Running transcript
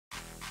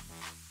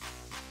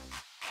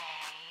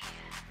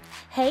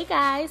Hey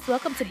guys,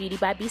 welcome to Beauty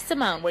by B.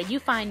 Simone, where you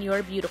find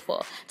your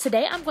beautiful.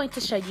 Today I'm going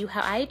to show you how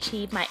I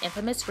achieved my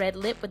infamous red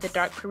lip with the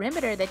dark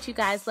perimeter that you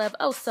guys love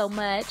oh so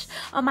much.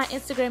 On my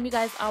Instagram, you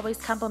guys always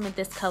compliment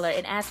this color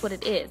and ask what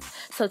it is.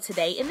 So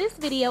today in this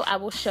video, I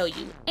will show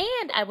you,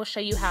 and I will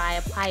show you how I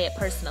apply it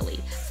personally.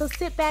 So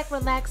sit back,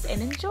 relax,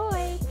 and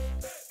enjoy.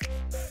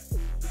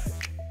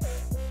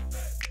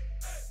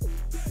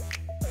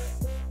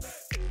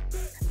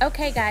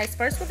 Okay guys,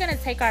 first we're going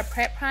to take our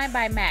Prep Prime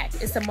by MAC.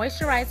 It's a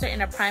moisturizer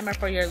and a primer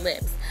for your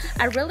lips.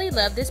 I really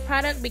love this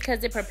product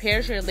because it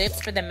prepares your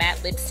lips for the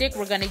matte lipstick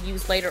we're going to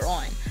use later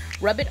on.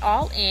 Rub it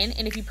all in,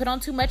 and if you put on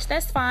too much,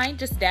 that's fine.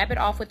 Just dab it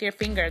off with your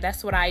finger.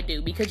 That's what I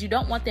do because you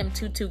don't want them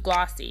too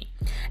glossy.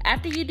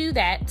 After you do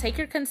that, take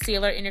your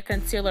concealer and your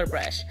concealer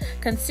brush.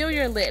 Conceal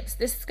your lips.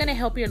 This is going to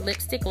help your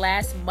lipstick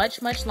last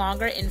much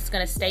longer, and it's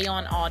going to stay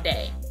on all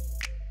day.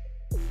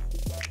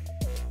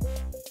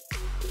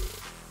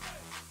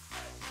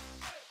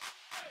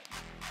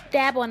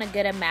 Dab on a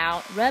good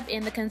amount, rub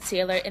in the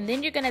concealer, and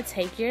then you're going to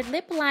take your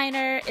lip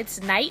liner. It's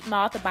Night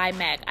Moth by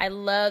MAC. I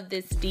love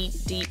this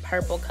deep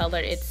purple color.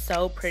 It's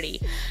so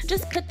pretty.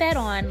 Just put that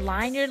on,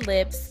 line your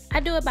lips. I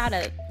do about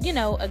a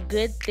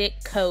good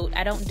thick coat.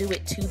 I don't do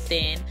it too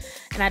thin,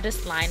 and I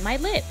just line my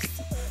lips.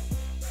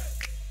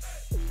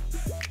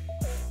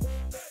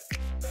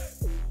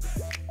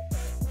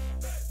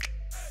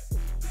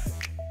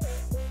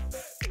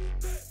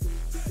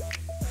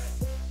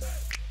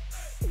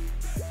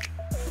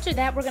 After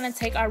that, we're going to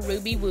take our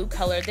Ruby Woo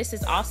color. This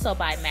is also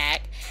by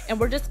MAC, and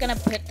we're just going to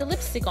put the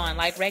lipstick on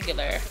like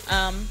regular.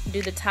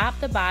 Do the top,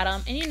 the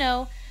bottom,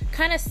 and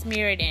kind of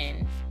smear it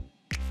in.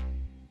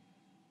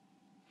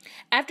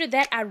 After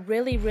that, I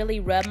really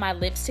rub my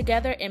lips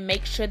together and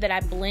make sure that I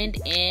blend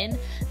in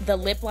the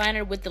lip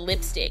liner with the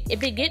lipstick.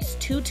 If it gets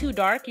too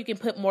dark, you can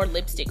put more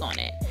lipstick on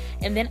it.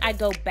 And then I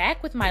go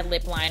back with my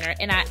lip liner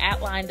and I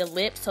outline the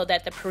lip so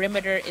that the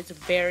perimeter is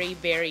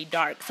very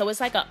dark. So it's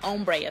like an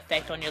ombre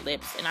effect on your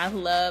lips, and I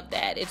love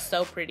that. It's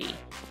so pretty.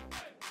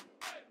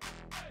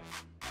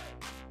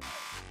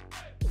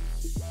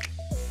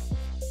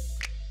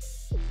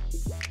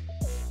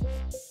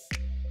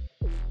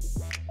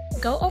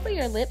 Go over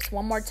your lips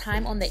one more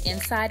time on the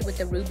inside with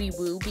the Ruby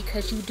Woo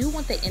because you do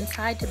want the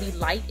inside to be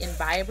light and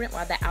vibrant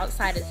while the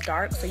outside is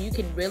dark, so you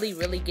can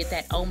really get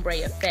that ombre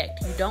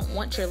effect. You don't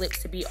want your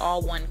lips to be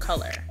all one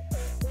color.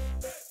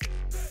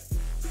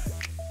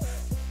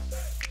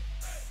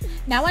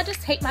 Now I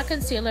just take my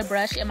concealer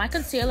brush and my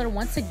concealer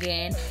once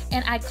again,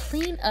 and I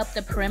clean up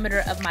the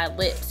perimeter of my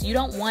lips. You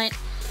don't want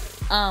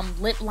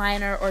lip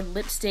liner or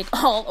lipstick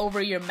all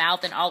over your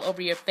mouth and all over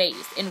your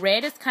face. And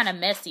red is kind of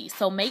messy,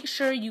 so make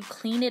sure you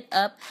clean it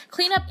up.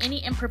 Clean up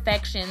any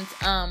imperfections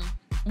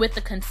with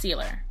the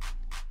concealer.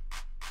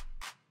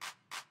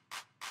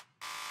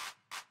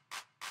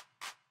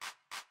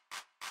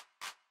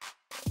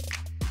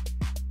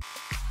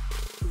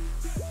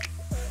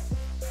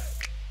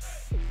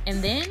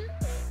 And then,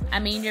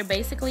 you're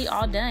basically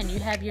all done. You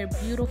have your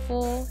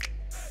beautiful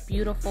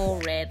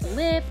red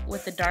lip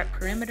with the dark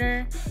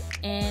perimeter,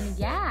 and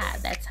yeah,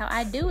 that's how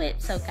I do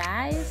it. So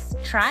guys,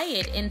 try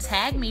it and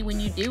tag me when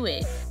you do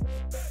it.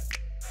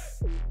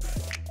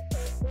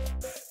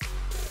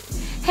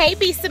 Hey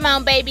B.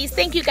 Simone babies,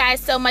 thank you guys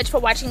so much for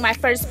watching my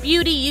first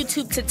beauty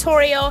YouTube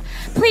tutorial.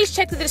 Please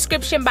check the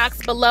description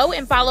box below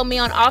and follow me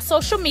on all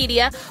social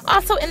media.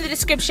 Also in the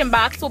description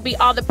box will be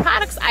all the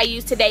products I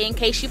used today in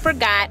case you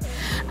forgot.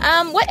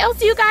 What else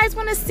do you guys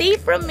want to see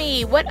from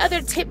me? What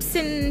other tips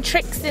and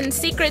tricks and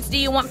secrets do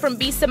you want from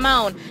B.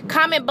 Simone?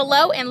 Comment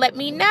below and let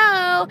me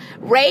know.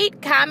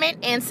 Rate, comment,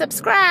 and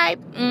subscribe.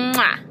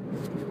 Mwah.